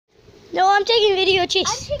No, I'm taking video,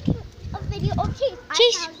 Chase. I'm taking a video of Chase.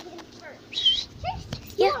 Chase. I found him first. Chase,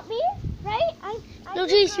 Yeah. you want me? Right? No,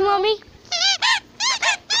 Chase, you want me?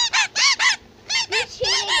 You're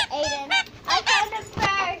cheating, Aiden. I found him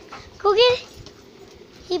first. Go get it.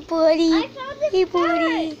 Hey, buddy. I found him Hey, first.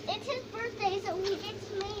 buddy. It's his birthday, so he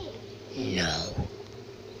gets me. No.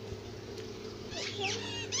 Chase,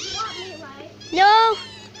 you want me, right? No.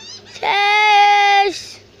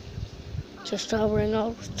 Chase. Just towering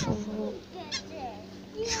out trouble. Get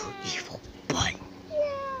it. You Yeah. evil butt. Yeah.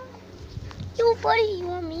 You, buddy, you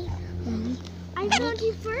want me? Mommy. I found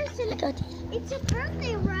you first, I and got this. it's your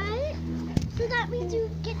birthday, right? So that means you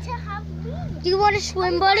get to have me. Do you want to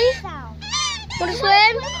swim, buddy? Sound. Want to You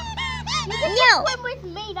swim? You get No. to swim with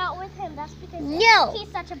me, not with him. That's because No.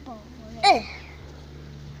 he's such a bull.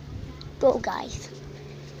 Go, guys.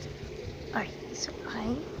 Alright, so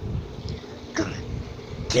I'm gonna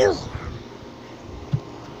kill her.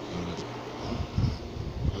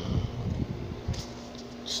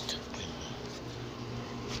 Stupid.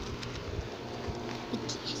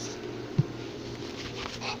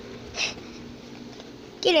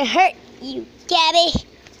 Gonna hurt you, Gabby.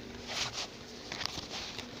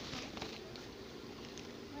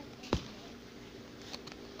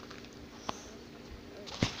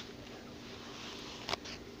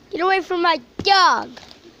 Get away from my dog.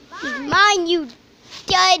 He's mine, you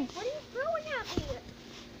dud. What are you throwing at me?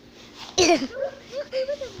 You hit me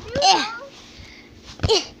with a Yeah.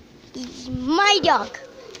 noodle. He's my dog.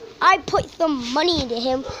 I put some money into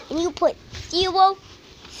him, and you put 0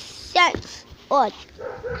 cents on.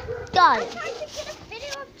 Got I'm it. trying to get a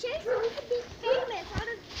video of Chase so we can be famous on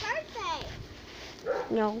his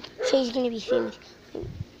birthday. No, Shay's gonna be famous.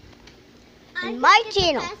 I In my think it's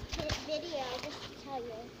channel. the best video, just to tell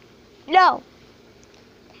you. No.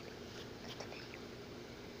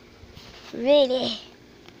 Really?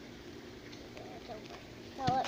 So